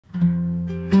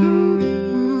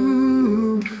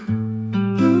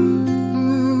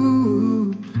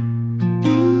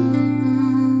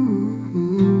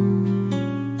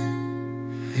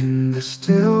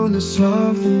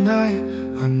night,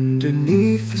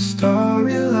 underneath the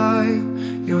starry light.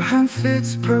 Your hand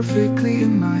fits perfectly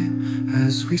in mine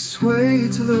as we sway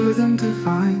to the rhythm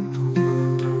divine. The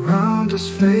world around us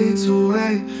fades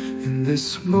away. In this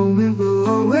moment we'll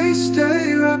always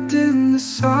stay wrapped in the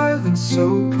silence so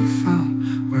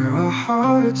profound, where our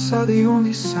hearts are the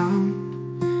only sound.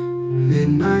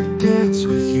 Midnight dance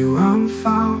with you I'm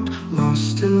found,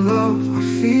 lost in love, our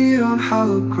feet on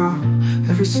hallowed ground.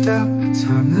 Every step a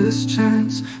timeless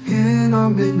chance in our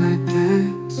midnight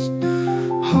dance.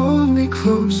 Hold me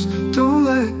close, don't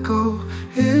let go.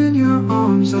 In your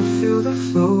arms I feel the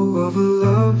flow of a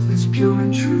love that's pure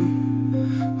and true,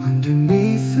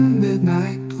 underneath the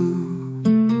midnight blue.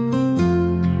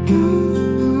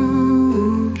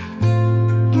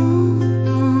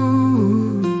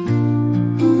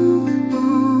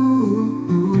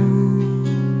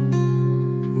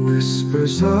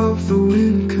 Whispers of the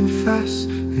wind confess,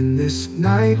 in this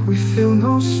night we feel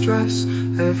no stress.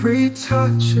 Every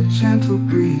touch a gentle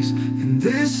breeze, in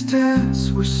this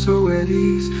dance we're so at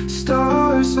ease.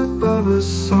 Stars above us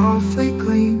softly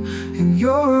gleam, in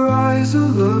your eyes a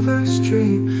lover's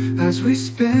dream. As we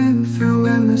spin through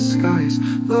endless skies,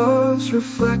 love's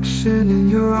reflection in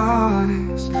your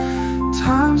eyes.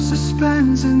 Time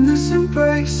suspends in this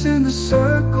embrace, in the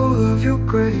circle of your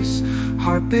grace.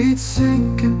 Heartbeats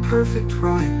sync in perfect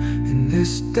rhyme, in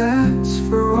this dance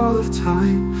for all of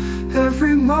time.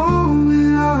 Every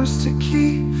moment ours to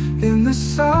keep, in the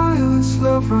silence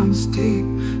love runs deep.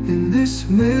 In this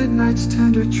midnight's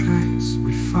tender trance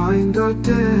we find our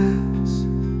dance.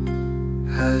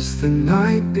 As the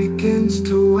night begins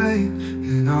to wane,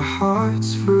 in our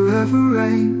hearts forever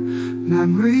reign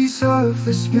memories of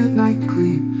this midnight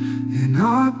gleam. In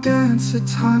our dance a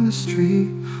timeless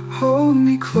dream. Hold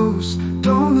me close,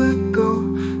 don't let go.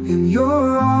 In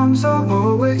your arms I'll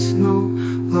always know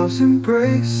love's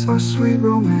embrace, our sweet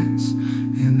romance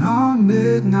in our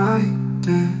midnight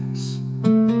dance.